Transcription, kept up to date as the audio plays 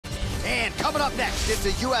Coming up next, it's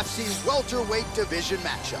a UFC welterweight division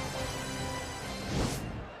matchup.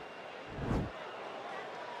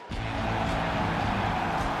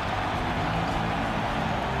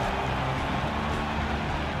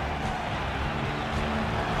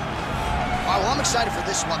 Well, I'm excited for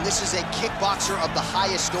this one. This is a kickboxer of the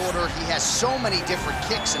highest order. He has so many different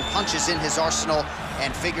kicks and punches in his arsenal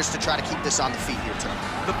and figures to try to keep this on the feet here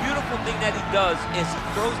tonight. The beautiful thing that he does is he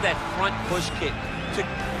throws that front push kick to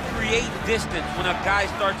create distance when a guy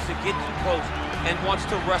starts to get too close and wants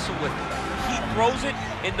to wrestle with it. He throws it,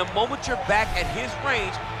 and the moment you're back at his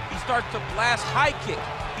range, he starts to blast high kick.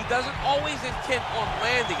 He doesn't always intend on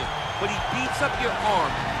landing it, but he beats up your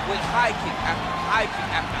arm with high kick after high kick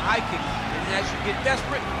after high kick. And as you get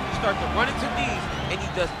desperate, you start to run into knees, and he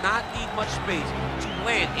does not need much space to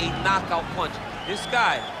land a knockout punch. This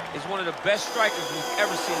guy is one of the best strikers we've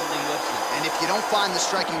ever seen in the UFC. And if you don't find the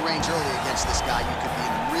striking range early against this guy, you could be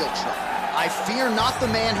in real trouble. I fear not the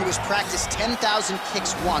man who has practiced 10,000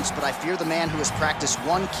 kicks once, but I fear the man who has practiced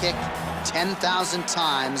one kick 10,000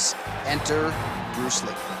 times. Enter Bruce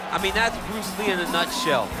Lee. I mean, that's Bruce Lee in a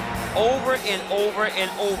nutshell. Over and over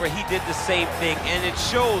and over, he did the same thing, and it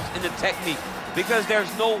shows in the technique because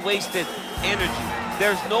there's no wasted energy.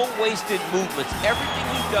 There's no wasted movements. Everything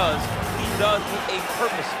he does with a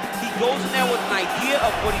purpose. He goes in there with an idea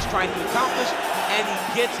of what he's trying to accomplish, and he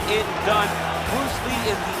gets it done. Bruce Lee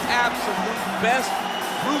is the absolute best.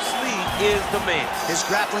 Bruce Lee is the man. His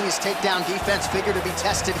grappling, his takedown defense figure to be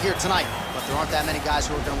tested here tonight, but there aren't that many guys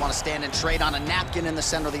who are going to want to stand and trade on a napkin in the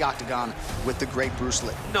center of the octagon with the great Bruce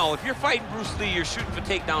Lee. No, if you're fighting Bruce Lee, you're shooting for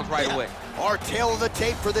takedowns right away. Our tail of the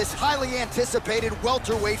tape for this highly anticipated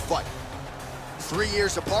welterweight fight. 3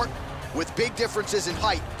 years apart, with big differences in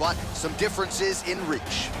height, but some differences in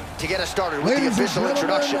reach. To get us started with the official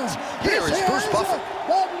introductions, here is Bruce Buffer.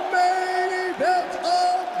 The main event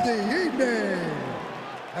of the evening.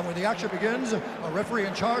 And when the action begins, a referee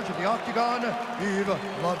in charge of the octagon, Yves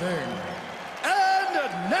Lavigne. And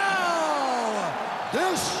now,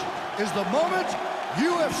 this is the moment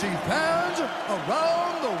UFC fans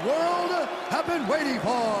around the world have been waiting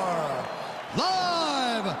for.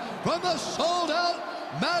 Live from the sold-out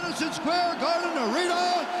Madison Square Garden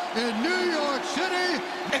Arena in New York City,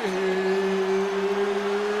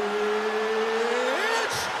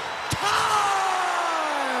 it's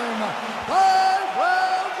time! 5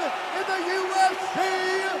 rounds in the UFC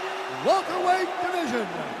welterweight division.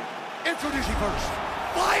 Introducing first,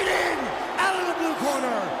 fighting out of the blue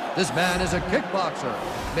corner. This man is a kickboxer,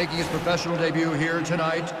 making his professional debut here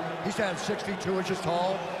tonight. He stands 62 inches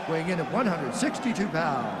tall, weighing in at 162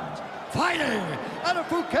 pounds. Fighting out of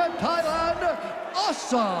Phuket, Thailand,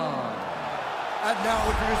 Assam. And now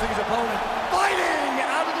introducing his opponent, fighting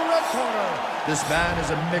out of the red corner. This man is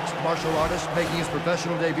a mixed martial artist making his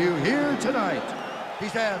professional debut here tonight. He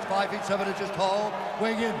stands 5 feet 7 inches tall,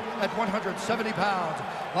 weighing in at 170 pounds.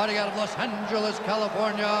 Fighting out of Los Angeles,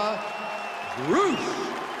 California, Bruce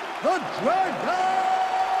the Dragon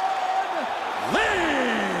Lee.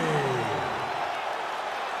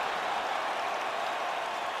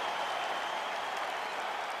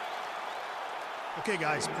 Okay,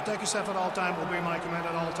 guys, protect yourself at all time, obey my command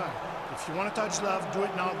at all time. If you want to touch love, do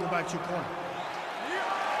it now, go back to your corner.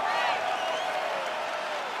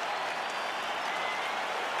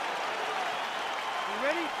 You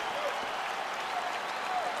ready?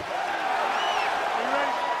 Are you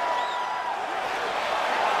ready?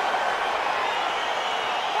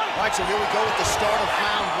 All right, so here we go with the start of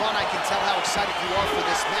round one. I can tell how excited you are for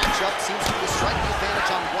this matchup. Seems to be a striking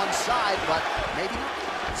advantage on one side, but maybe not.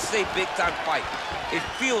 This is a big-time fight. It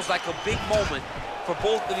feels like a big moment for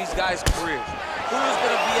both of these guys' careers. Who is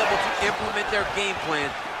going to be able to implement their game plan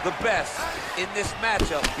the best in this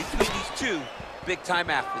matchup between these two big-time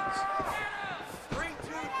athletes? 3,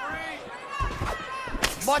 2,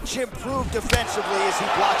 3. Much improved defensively as he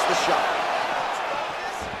blocks the shot.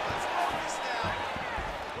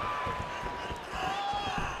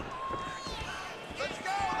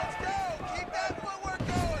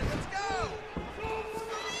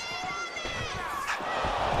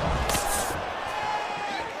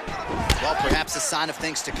 Well, perhaps a sign of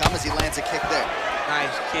things to come as he lands a kick there.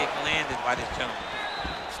 Nice kick landed by this gentleman.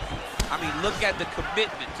 I mean, look at the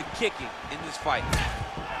commitment to kicking in this fight.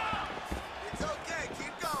 It's okay,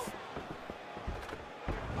 keep going.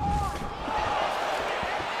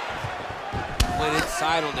 Went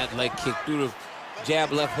inside on that leg kick, threw the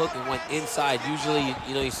jab, left hook, and went inside. Usually,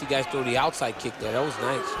 you see guys throw the outside kick there. That was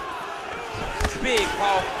nice. Big,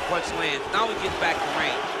 powerful punch lands. Now we get back to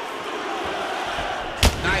range.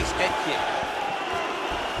 Nice head kick.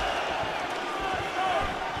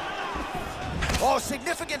 Oh,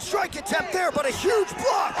 significant strike attempt there, but a huge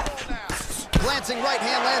block. Glancing right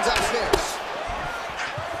hand lands upstairs.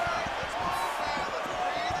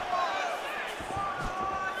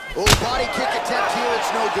 Oh, body kick attempt here,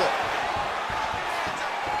 it's no good.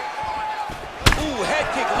 Ooh, head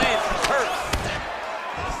kick lands, he's hurt.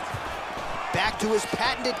 Back to his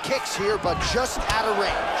patented kicks here, but just out of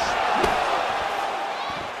range.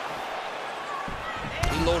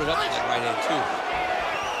 He loaded up on that right hand, too.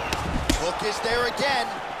 Hook is there again.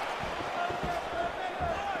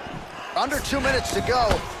 Under 2 minutes to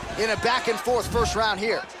go in a back-and-forth first round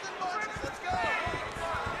here.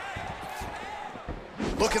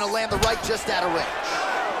 Looking to land the right just out of range.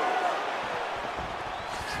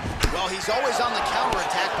 Well, he's always on the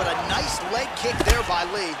counterattack, but a nice leg kick there by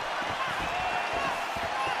Lee.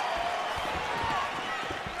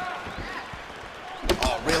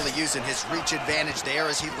 Oh, really using his reach advantage there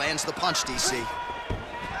as he lands the punch, DC.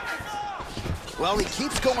 Well, he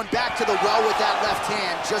keeps going back to the well with that left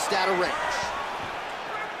hand, just out of range.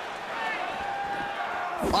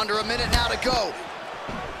 Under a minute now to go.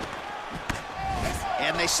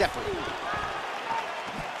 And they separate.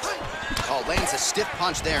 Oh, lands a stiff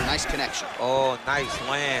punch there, nice connection. Oh, nice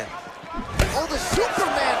land. Oh, the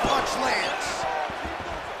Superman punch lands.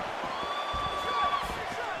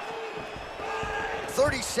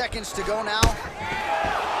 30 seconds to go now.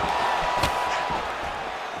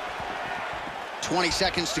 20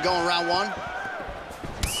 seconds to go in round one.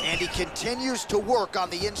 And he continues to work on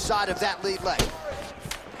the inside of that lead leg.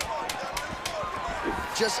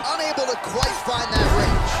 Just unable to quite find that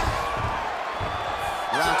range.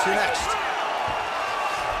 Round two next.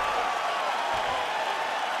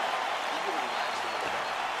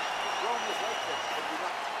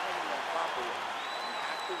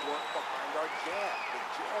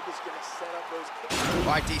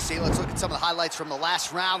 All right, DC, let's look at some of the highlights from the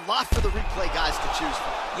last round. Lot for the replay guys to choose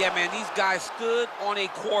from. Yeah, man, these guys stood on a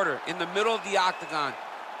quarter in the middle of the octagon.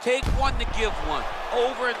 Take one to give one.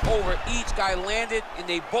 Over and over, each guy landed, and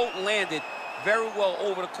they both landed very well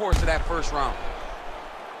over the course of that first round.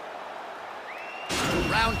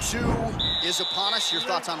 Round two is upon us. Your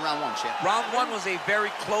thoughts on round one, champ? Round one was a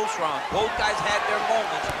very close round. Both guys had their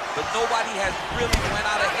moments, but nobody has really went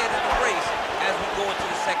out ahead in the race as we go into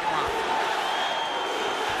the second round.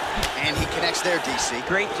 And he connects there, DC.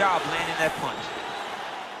 Great job landing that punch.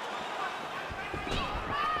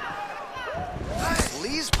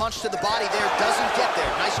 Lee's punch to the body there doesn't get there.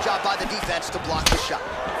 Nice job by the defense to block the shot.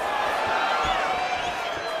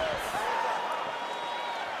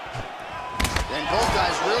 And both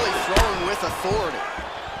guys really throwing with authority.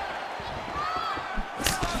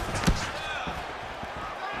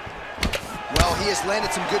 Well, he has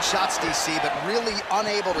landed some good shots, DC, but really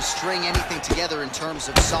unable to string anything together in terms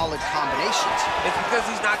of solid combinations. It's because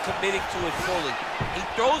he's not committing to it fully. He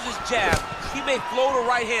throws his jab. He may float a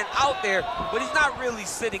right hand out there, but he's not really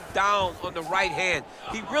sitting down on the right hand.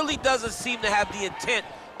 He really doesn't seem to have the intent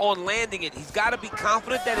on landing it. He's got to be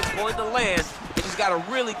confident that it's going to land, and he's got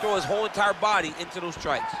to really throw his whole entire body into those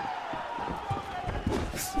strikes.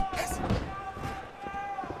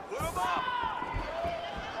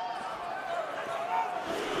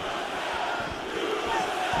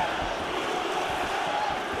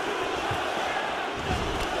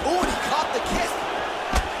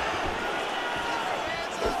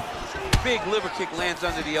 Big liver kick lands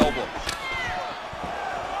under the elbow.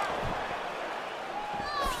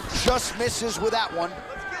 Just misses with that one.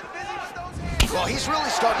 Well, he's really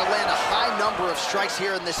starting to land a high number of strikes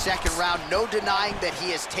here in the second round. No denying that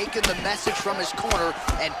he has taken the message from his corner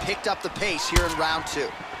and picked up the pace here in round two.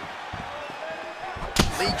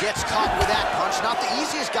 Lee gets caught with that punch. Not the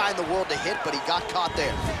easiest guy in the world to hit, but he got caught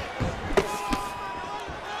there.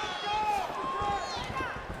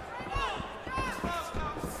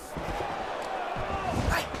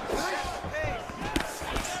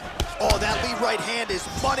 Oh, that Lee right hand is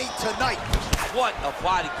money tonight. What a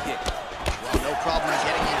body kick. Well, no problem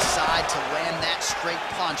getting inside to land that straight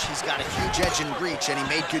punch. He's got a huge edge and reach, and he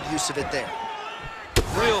made good use of it there.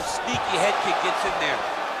 Real sneaky head kick gets in there.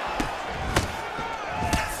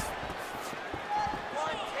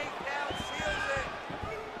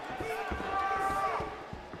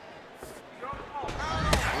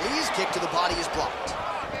 Lee's kick to the body is blocked.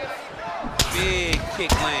 Big kick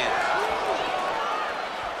lands.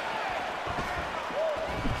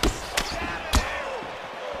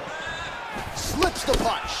 Slips the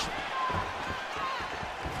punch.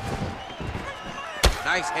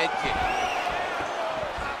 Nice head kick.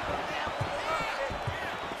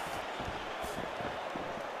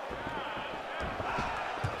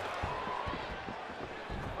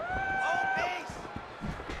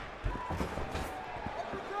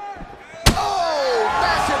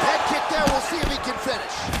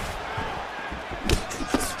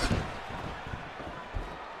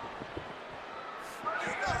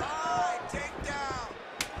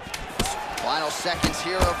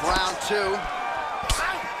 2. All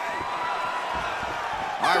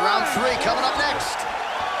right, round 3 coming up next.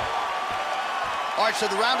 All right, so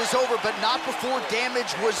the round is over, but not before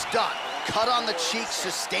damage was done. Cut on the cheek,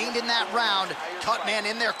 sustained in that round. Cut man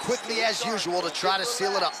in there quickly as usual to try to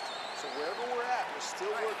seal it up. So wherever we're at, we're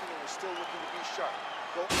still working and we're still looking to be sharp.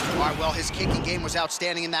 All right, well, his kicking game was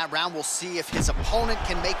outstanding in that round. We'll see if his opponent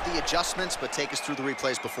can make the adjustments, but take us through the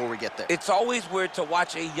replays before we get there. It's always weird to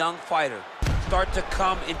watch a young fighter start to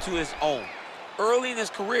come into his own. Early in his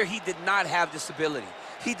career, he did not have this ability.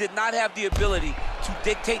 He did not have the ability to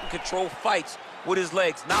dictate and control fights with his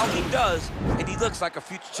legs. Now he does, and he looks like a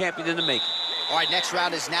future champion in the making. All right, next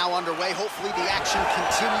round is now underway. Hopefully the action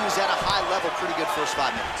continues at a high level. Pretty good first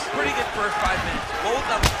 5 minutes. Pretty good first 5 minutes. Both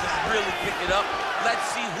of them just really pick it up. Let's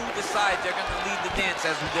see who decides they're going to lead the dance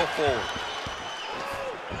as we go forward.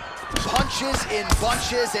 Punches in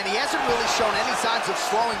bunches, and he hasn't really shown any signs of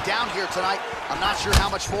slowing down here tonight. I'm not sure how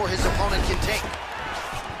much more his opponent can take.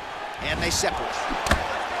 And they separate.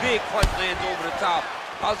 Big punch lands over the top.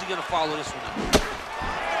 How's he going to follow this one up?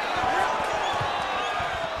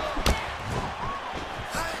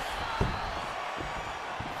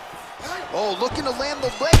 Oh, looking to land the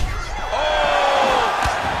leg. Oh!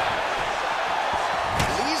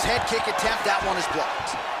 Lee's head kick attempt, that one is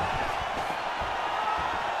blocked.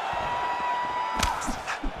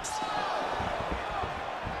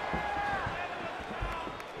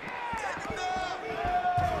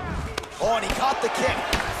 Oh, and he caught the kick.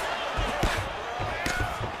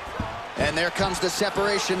 And there comes the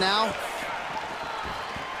separation now.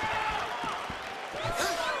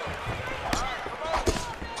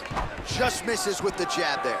 Just misses with the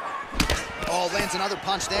jab there. Oh, lands another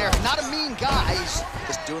punch there. Not a mean guy. He's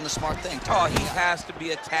just doing the smart thing. Oh, he has to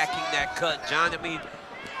be attacking that cut, John. I mean,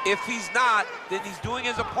 if he's not, then he's doing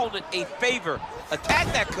his opponent a favor.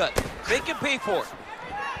 Attack that cut. They can pay for it.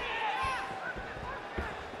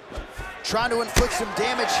 Trying to inflict some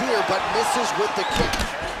damage here, but misses with the kick.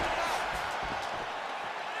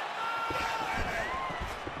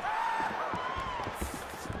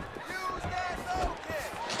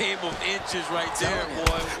 Game of inches right there,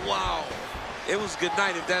 boy. Wow. It was good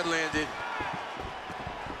night if that landed.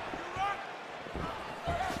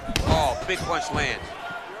 Oh, big punch lands.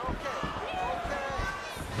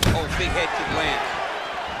 Oh, big head kick lands.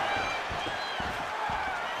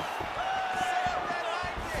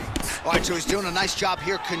 All right, so he's doing a nice job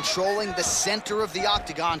here controlling the center of the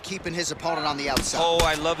octagon, keeping his opponent on the outside. Oh,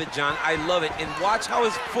 I love it, John. I love it. And watch how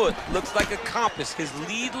his foot looks like a compass. His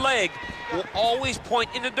lead leg will always point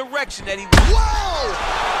in the direction that he wants. Whoa!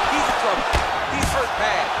 He's in trouble. He's hurt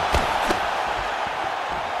bad.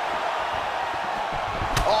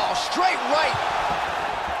 Oh, straight right.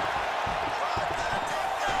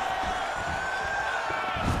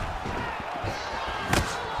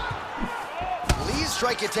 Lee's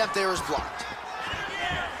strike attempt there is blocked.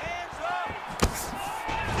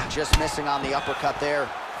 Just missing on the uppercut there.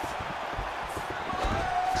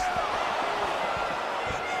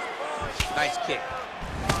 Nice kick.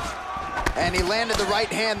 And he landed the right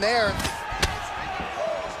hand there.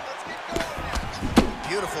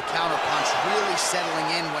 Beautiful counter punch, really settling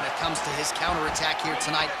in when it comes to his counterattack here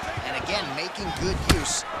tonight. And again, making good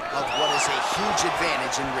use of what is a huge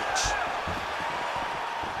advantage in reach.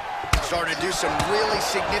 Starting to do some really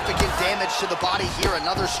significant damage to the body here.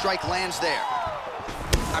 Another strike lands there.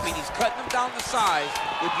 I mean, he's cutting him down the sides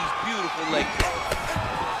with these beautiful leg kicks.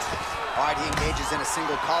 All right, he engages in a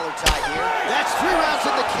single collar tie here. That's 3 rounds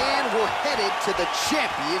in the can. We're headed to the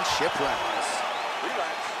championship rounds.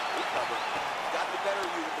 Relax, recover. Got the better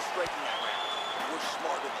of you with the striking that round. We're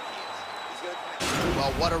smarter than he is. He's gonna...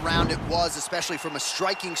 Well, what a round it was, especially from a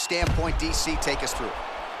striking standpoint. DC, take us through it.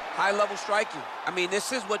 High-level striking. I mean,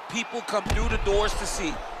 this is what people come through the doors to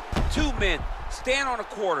see. 2 men stand on a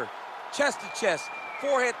quarter, chest to chest,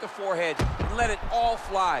 forehead to forehead, and let it all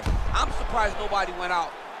fly. I'm surprised nobody went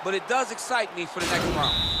out, but it does excite me for the next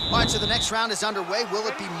round. All right, so the next round is underway. Will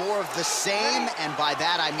it be more of the same? And by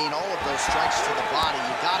that, I mean all of those strikes to the body.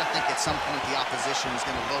 You got to think at some point the opposition is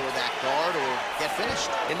going to lower that guard or get finished.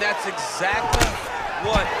 And that's exactly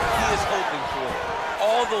what he is hoping for.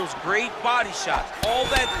 All those great body shots, all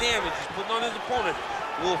that damage he's putting on his opponent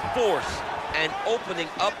will force an opening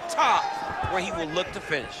up top where he will look to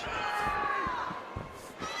finish.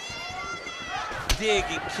 Dig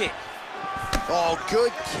and kick. Oh,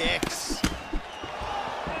 good kicks.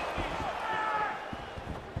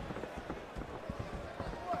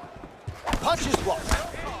 Punches blocked.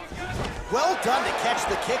 Well done to catch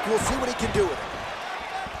the kick. We'll see what he can do with it.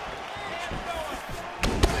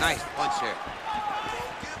 Nice punch there.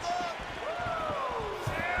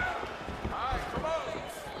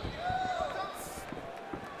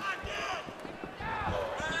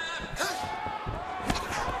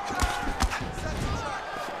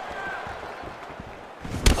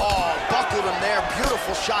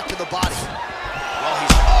 powerful shot to the body. Well,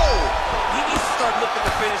 he's, oh! He needs to start looking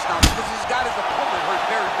to finish now because he's got his opponent hurt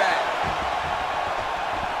very bad.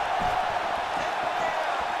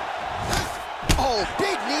 Oh,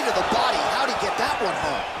 big knee to the body. How'd he get that one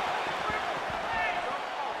home?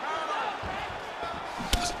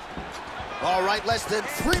 All right, less than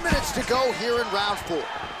 3 minutes to go here in round 4.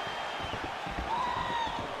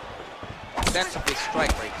 That's a big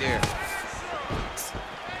strike right there.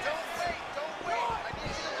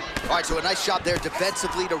 All right, so a nice job there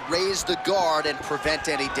defensively to raise the guard and prevent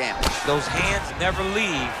any damage. Those hands never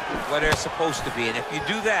leave where they're supposed to be, and if you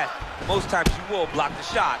do that, most times you will block the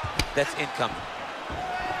shot that's incoming.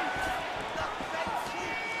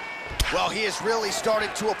 Well, he is really starting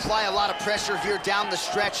to apply a lot of pressure here down the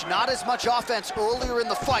stretch. Not as much offense earlier in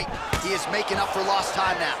the fight. He is making up for lost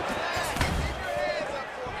time now.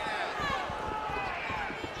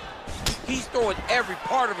 He's throwing every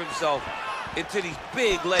part of himself into these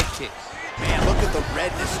big leg kicks. Man, look at the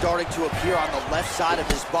redness starting to appear on the left side of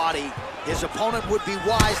his body. His opponent would be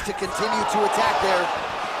wise to continue to attack there.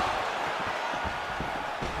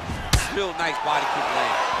 Real nice body kick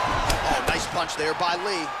land. Oh, nice punch there by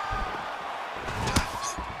Lee.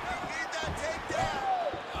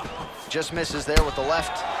 Just misses there with the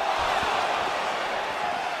left.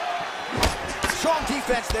 Strong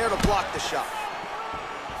defense there to block the shot.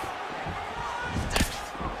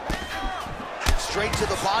 Straight to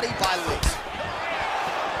the body by Lee.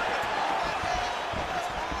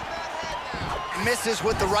 Misses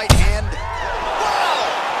with the right hand.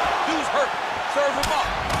 Wow! Dude's hurt. Serve him up.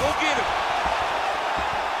 Go get him.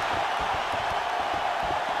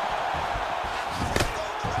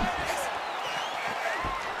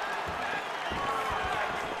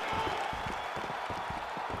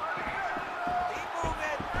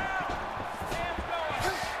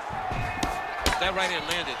 That right hand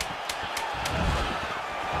landed.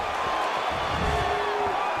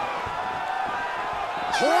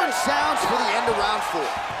 Horn sounds for the end of round 4.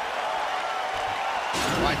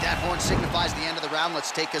 All right, that horn signifies the end of the round.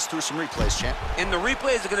 Let's take us through some replays, champ. And the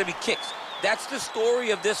replays are going to be kicks. That's the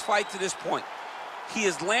story of this fight to this point. He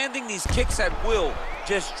is landing these kicks at will,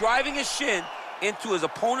 just driving his shin into his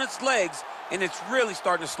opponent's legs, and it's really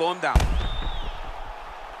starting to slow him down.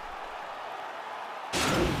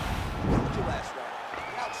 Last round.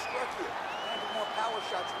 He outstruck you. Landed more power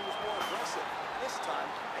shots and he was more aggressive. This time,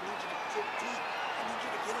 I need you to get deep. I need you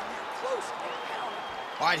to get in there close and pound.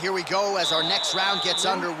 All right, here we go as our next round gets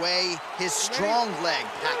underway. His strong leg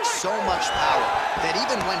packs so much power that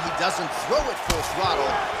even when he doesn't throw it full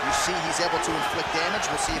throttle, you see he's able to inflict damage.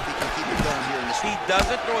 We'll see if he can keep it going here in this He round.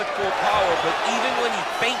 doesn't throw it full power, but even when he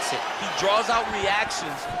feints it, he draws out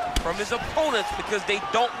reactions from his opponents because they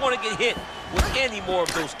don't want to get hit with any more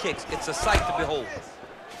of those kicks. It's a sight to behold.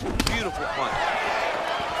 Beautiful punch.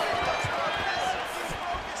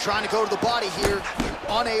 Trying to go to the body here,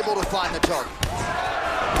 unable to find the target.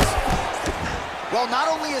 Well, not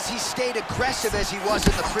only has he stayed aggressive as he was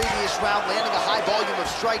in the previous round, landing a high volume of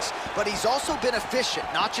strikes, but he's also been efficient,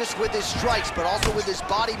 not just with his strikes, but also with his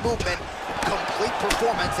body movement. Complete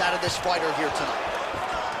performance out of this fighter here tonight.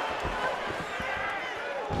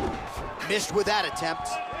 Missed with that attempt.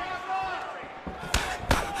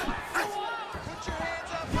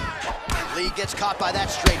 Lee gets caught by that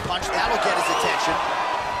straight punch. That'll get his attention.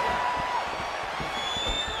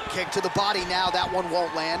 Kick to the body now. That one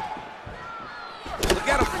won't land. Look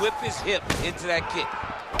at him whip his hip into that kick.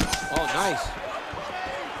 Oh, nice.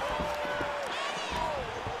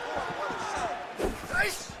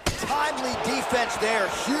 Timely defense there.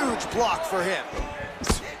 Huge block for him.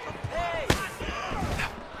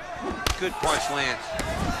 Good punch lands.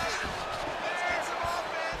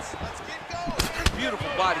 Beautiful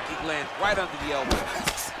body kick lands right under the elbow.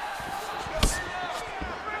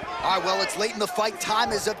 All right, well, it's late in the fight.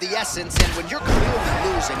 Time is of the essence, and when you're clearly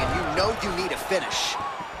losing and you know you need a finish,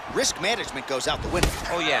 risk management goes out the window.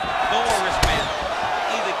 Oh, yeah. No more risk management.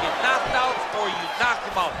 Either get knocked out or you knock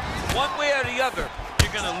him out. One way or the other,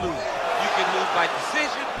 you're going to lose. You can lose by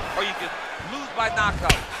decision or you can lose by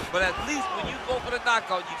knockout. But at least when you go for the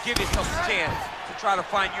knockout, you give yourself a chance to try to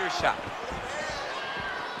find your shot.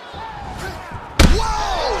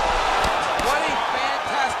 Whoa! What a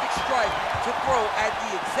fantastic strike to throw at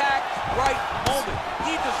the exact right moment.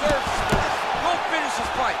 He deserves this moment. Go finish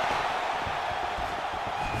his fight.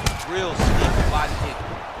 Real sneaky body kick.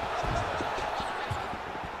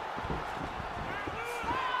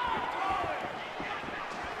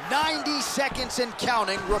 "90 seconds and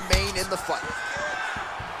counting remain in the fight.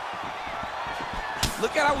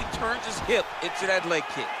 Look at how he turns his hip into that leg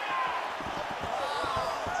kick.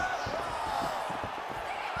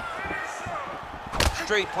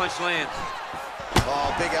 straight punch lands.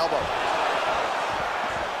 Oh, big elbow.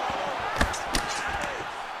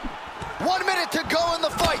 1 minute to go in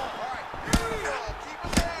the fight.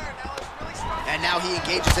 And now he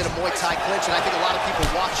engages in a Muay Thai clinch, and I think a lot of people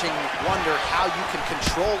watching wonder how you can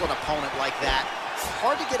control an opponent like that. It's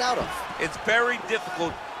hard to get out of. It's very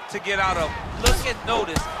difficult to get out of. Look and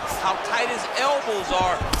notice how tight his elbows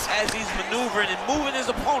are as he's maneuvering and moving his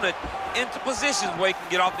opponent into positions where he can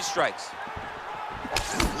get off his strikes.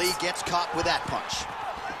 Lee gets caught with that punch.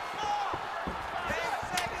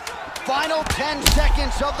 Final 10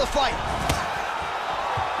 seconds of the fight.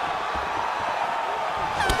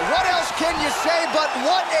 What else can you say but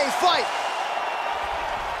what a fight?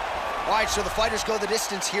 All right, so the fighters go the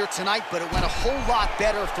distance here tonight, but it went a whole lot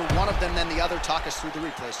better for one of them than the other. Talk us through the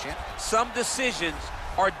replays, champ. Some decisions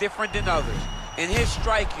are different than others, and his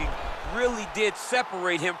striking really did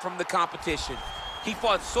separate him from the competition. He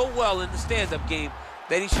fought so well in the stand-up game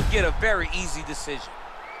that he should get a very easy decision.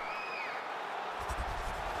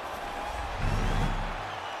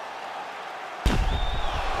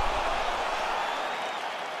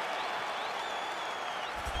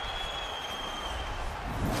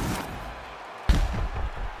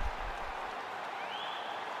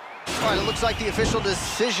 All right, it looks like the official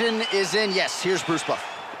decision is in. Yes, here's Bruce Buff.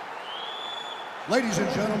 Ladies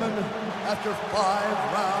and gentlemen, after 5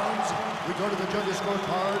 rounds, we go to the judges'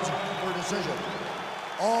 scorecards for a decision.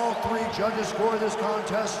 All 3 judges score this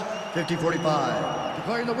contest 50-45.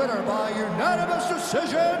 Declaring the winner by unanimous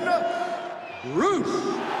decision, Bruce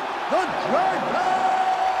the Dragon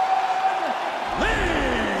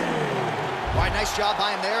Lee! All right, nice job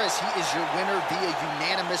by him there, as he is your winner via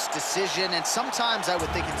unanimous decision. And sometimes I would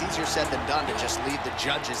think it's easier said than done to just leave the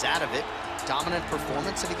judges out of it. Dominant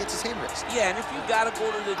performance, and he gets his hand raised. Yeah, and if you gotta go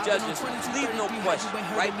to the judges, leave no question,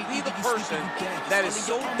 right? Be the person that is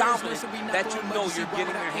so dominant that you know you're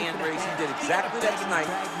getting your hand raised. He did exactly that tonight,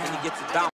 and he gets it down.